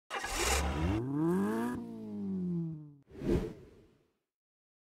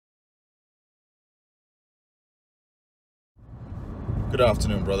Good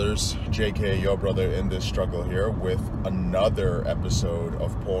afternoon, brothers. JK, your brother in this struggle here with another episode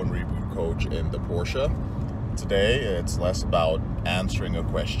of Porn Reboot Coach in the Porsche. Today, it's less about answering a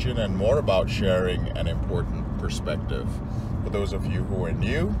question and more about sharing an important perspective. For those of you who are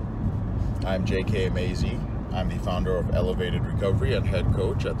new, I'm JK Emezi. I'm the founder of Elevated Recovery and head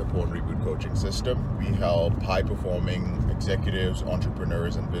coach at the Porn Reboot Coaching System. We help high-performing executives,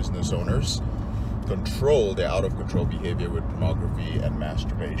 entrepreneurs, and business owners control their out-of-control behavior with pornography and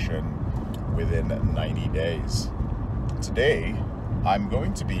masturbation within 90 days. Today, I'm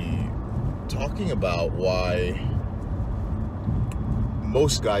going to be talking about why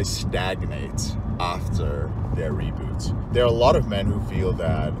most guys stagnate after their reboot. There are a lot of men who feel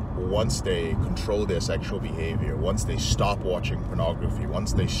that once they control their sexual behavior, once they stop watching pornography,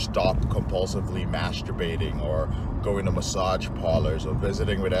 once they stop compulsively masturbating or going to massage parlors or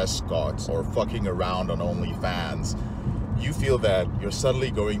visiting with escorts or fucking around on OnlyFans, you feel that you're suddenly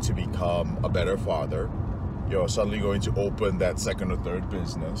going to become a better father. You're suddenly going to open that second or third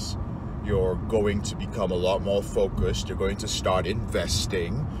business. You're going to become a lot more focused. You're going to start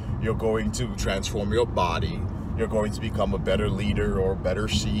investing. You're going to transform your body. You're going to become a better leader or a better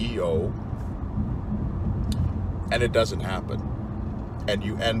CEO. And it doesn't happen. And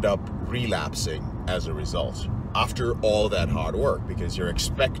you end up relapsing as a result after all that hard work because you're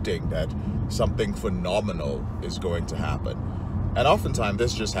expecting that something phenomenal is going to happen. And oftentimes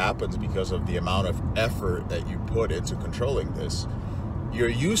this just happens because of the amount of effort that you put into controlling this. You're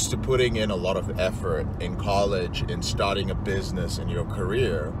used to putting in a lot of effort in college, in starting a business, in your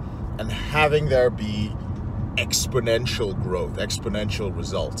career, and having there be exponential growth, exponential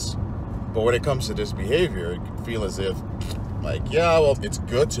results. But when it comes to this behavior, it can feel as if, like, yeah, well, it's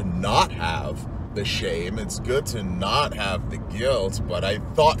good to not have the shame, it's good to not have the guilt, but I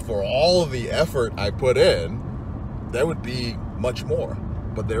thought for all the effort I put in, there would be much more,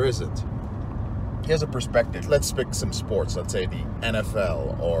 but there isn't. Here's a perspective. Let's pick some sports. Let's say the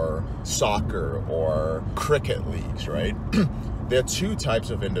NFL or soccer or cricket leagues, right? There are two types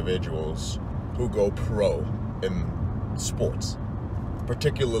of individuals who go pro in sports,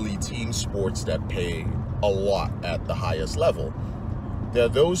 particularly team sports that pay a lot at the highest level. There are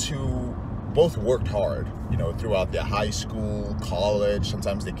those who both worked hard, throughout their high school, college.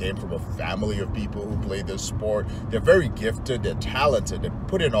 Sometimes they came from a family of people who played this sport. They're very gifted, they're talented, they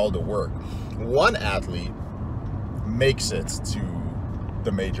put in all the work. One athlete makes it to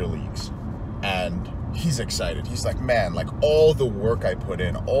the major leagues and he's excited. He's like, man, like all the work I put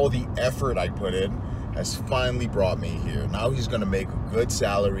in, all the effort I put in has finally brought me here. Now he's gonna make a good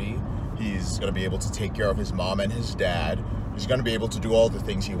salary. He's gonna be able to take care of his mom and his dad. He's going to be able to do all the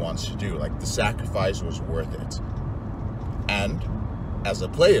things he wants to do. Like, the sacrifice was worth it. And as a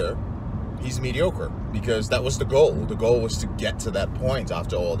player, he's mediocre because that was the goal. The goal was to get to that point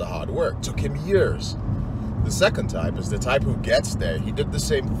after all the hard work. It took him years. The second type is the type who gets there. He did the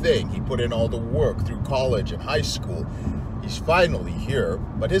same thing. He put in all the work through college and high school. He's finally here,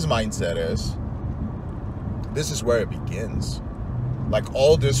 but his mindset is, this is where it begins. Like,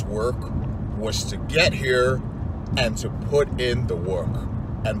 all this work was to get here and to put in the work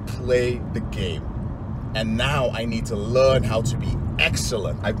and play the game. And now I need to learn how to be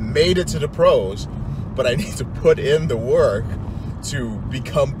excellent. I've made it to the pros, but I need to put in the work to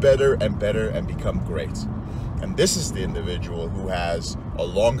become better and better and become great. And this is the individual who has a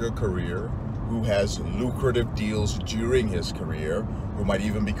longer career, who has lucrative deals during his career, who might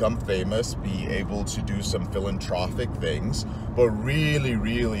even become famous, be able to do some philanthropic things, but really,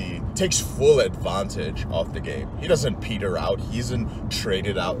 really takes full advantage of the game. He doesn't peter out. He isn't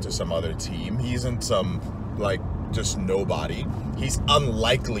traded out to some other team. He isn't some, just nobody. He's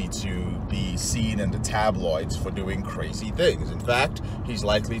unlikely to be seen in the tabloids for doing crazy things. In fact, he's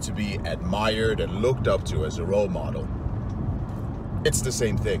likely to be admired and looked up to as a role model. It's the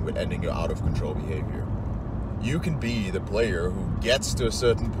same thing with ending your out-of-control behavior. You can be the player who gets to a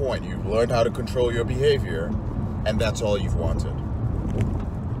certain point. You've learned how to control your behavior, and that's all you've wanted.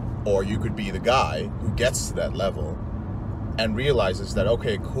 Or you could be the guy who gets to that level and realizes that,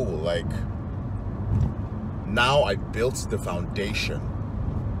 okay, cool, now I built the foundation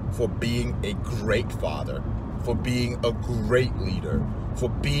for being a great father, for being a great leader, for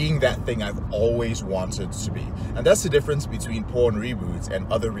being that thing I've always wanted to be. And that's the difference between Porn Reboots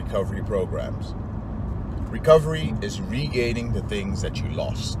and other recovery programs. Recovery is regaining the things that you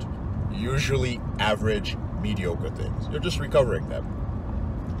lost, usually average, mediocre things. You're just recovering them.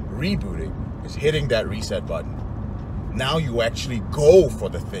 Rebooting is hitting that reset button Now you actually go for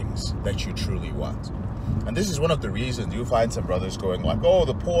the things that you truly want. And this is one of the reasons you find some brothers going like, oh,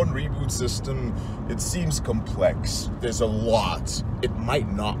 the porn reboot system, it seems complex. There's a lot. It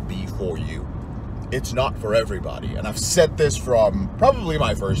might not be for you. It's not for everybody. And I've said this from probably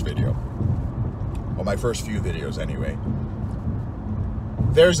my first video, or my first few videos anyway.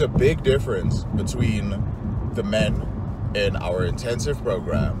 There's a big difference between the men in our intensive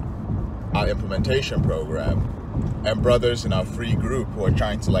program, our implementation program, and brothers in our free group who are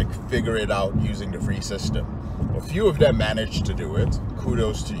trying to like figure it out using the free system. A few of them managed to do it.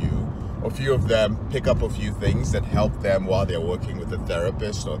 Kudos to you. A few of them pick up a few things that help them while they're working with a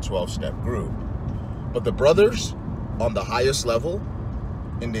therapist or a 12-step group. But the brothers on the highest level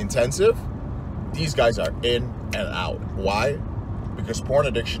in the intensive, these guys are in and out. Why? Because porn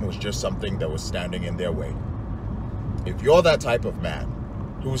addiction was just something that was standing in their way. If you're that type of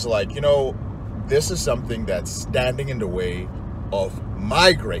man who's like, you know, this is something that's standing in the way of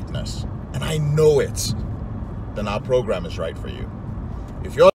my greatness, and I know it, then our program is right for you.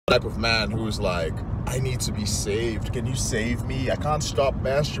 If you're the type of man who's like, I need to be saved, can you save me? I can't stop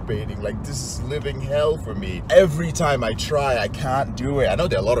masturbating, like this is living hell for me. Every time I try, I can't do it. I know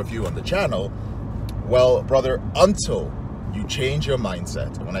there are a lot of you on the channel. Well, brother, until you change your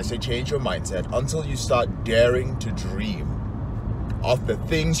mindset, and when I say change your mindset, until you start daring to dream of the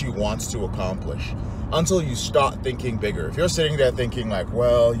things you want to accomplish, until you start thinking bigger. If you're sitting there thinking like,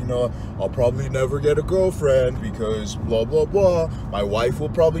 well, you know, I'll probably never get a girlfriend because blah, blah, blah. My wife will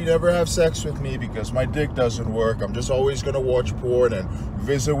probably never have sex with me because my dick doesn't work. I'm just always gonna watch porn and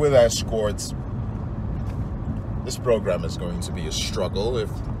visit with escorts. This program is going to be a struggle. If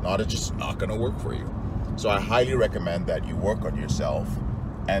not, it's just not gonna work for you. So I highly recommend that you work on yourself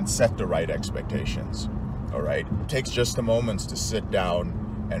and set the right expectations. All right, it takes just a moment to sit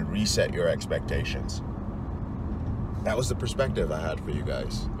down and reset your expectations. That was the perspective I had for you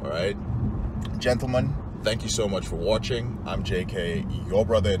guys. All right, gentlemen, thank you so much for watching. I'm JK, your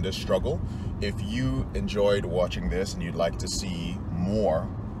brother in this struggle. If you enjoyed watching this and you'd like to see more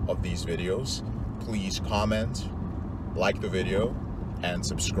of these videos, please comment, like the video, and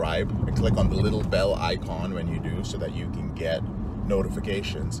subscribe, and click on the little bell icon when you do so that you can get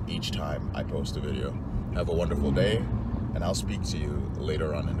notifications each time I post a video. Have a wonderful day, and I'll speak to you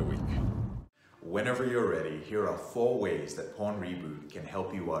later on in the week. Whenever you're ready, here are 4 ways that Porn Reboot can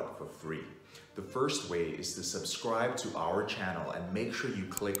help you out for free. The first way is to subscribe to our channel and make sure you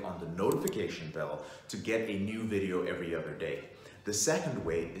click on the notification bell to get a new video every other day. The second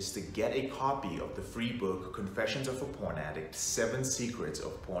way is to get a copy of the free book, Confessions of a Porn Addict, 7 Secrets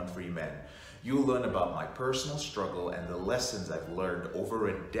of Porn-Free Men. You'll learn about my personal struggle and the lessons I've learned over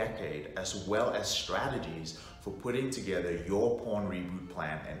a decade, as well as strategies for putting together your porn reboot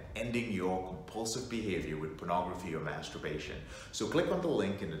plan and ending your compulsive behavior with pornography or masturbation. So click on the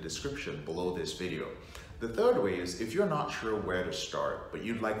link in the description below this video. The third way is if you're not sure where to start, but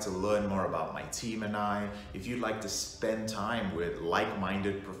you'd like to learn more about my team and I, if you'd like to spend time with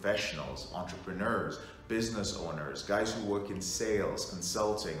like-minded professionals, entrepreneurs, business owners, guys who work in sales,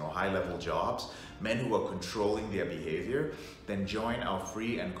 consulting, or high-level jobs, men who are controlling their behavior, then join our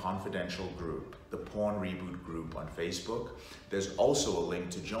free and confidential group, the Porn Reboot group on Facebook. There's also a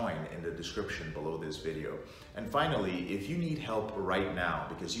link to join in the description below this video. And finally, if you need help right now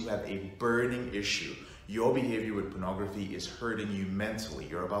because you have a burning issue, your behavior with pornography is hurting you mentally,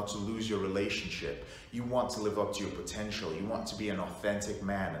 you're about to lose your relationship, you want to live up to your potential, you want to be an authentic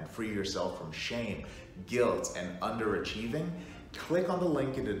man and free yourself from shame, guilt, and underachieving, click on the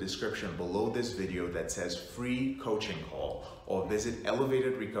link in the description below this video that says free coaching call, or visit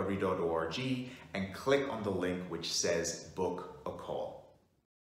elevatedrecovery.org and click on the link which says book a call.